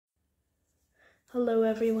Hello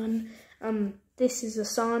everyone. This is a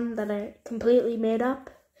song that I completely made up.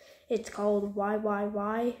 It's called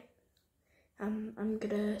Why. I'm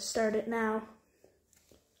gonna start it now.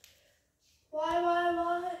 Why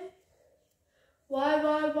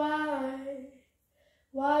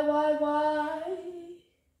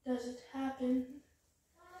does it happen?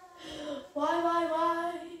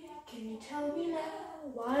 Why can you tell me now?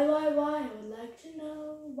 Why I would like to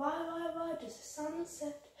know. Why does the sun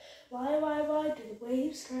set? Why do the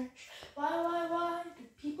waves crash? Why do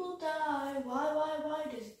people die? Why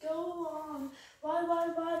does it go on? Why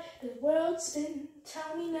does the world spin?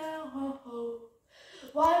 Tell me now, ho ho.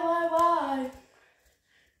 Why?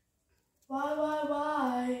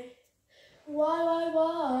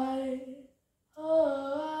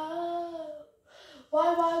 Oh,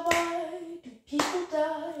 why do people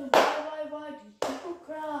die? Why do people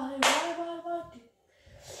cry? Why do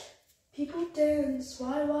people dance?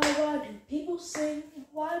 Why do people sing?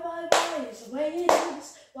 Why is the way it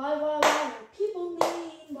is? Why do people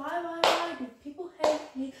mean? Why do people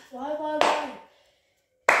hate me? Why?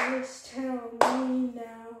 Just tell me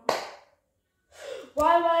now.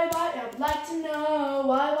 Why, I'd like to know.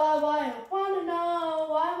 Why, I wanna know.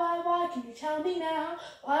 Why, can you tell me now?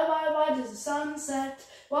 Why does the sun set?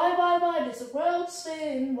 Why does the world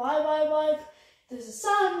spin? Why does the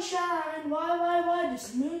sun shine? Why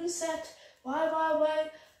does the moon set?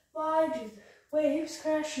 Why do the waves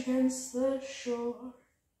crash against the shore?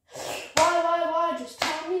 Why, just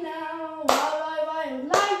tell me now. Why, I'd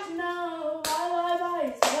like to know. Why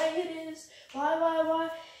is the way it is? Why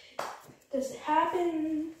does it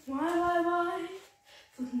happen? Why?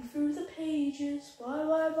 Flipping through the pages.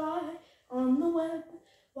 Why? On the web.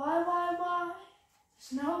 Why?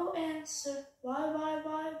 There's no answer. Why?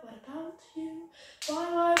 What about you?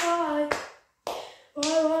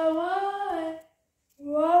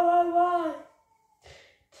 Why?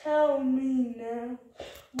 Tell me now.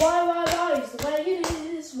 Why is the way it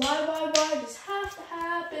is? Why does it have to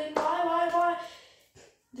happen? Why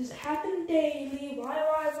does it happen daily?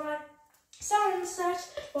 Why? Sunset.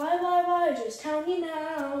 Why? Just tell me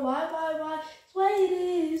now. Why? It's the way it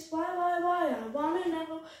is. Why? I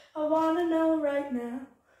wanna know right now.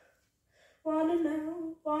 Wanna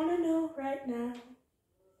know right now.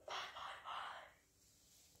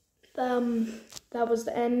 That was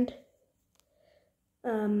the end.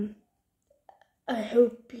 I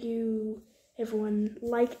hope everyone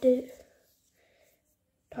liked it.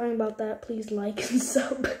 Talking about that, please like and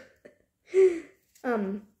sub.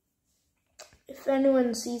 If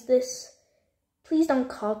anyone sees this, please don't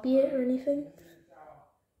copy it or anything.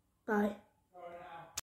 Bye.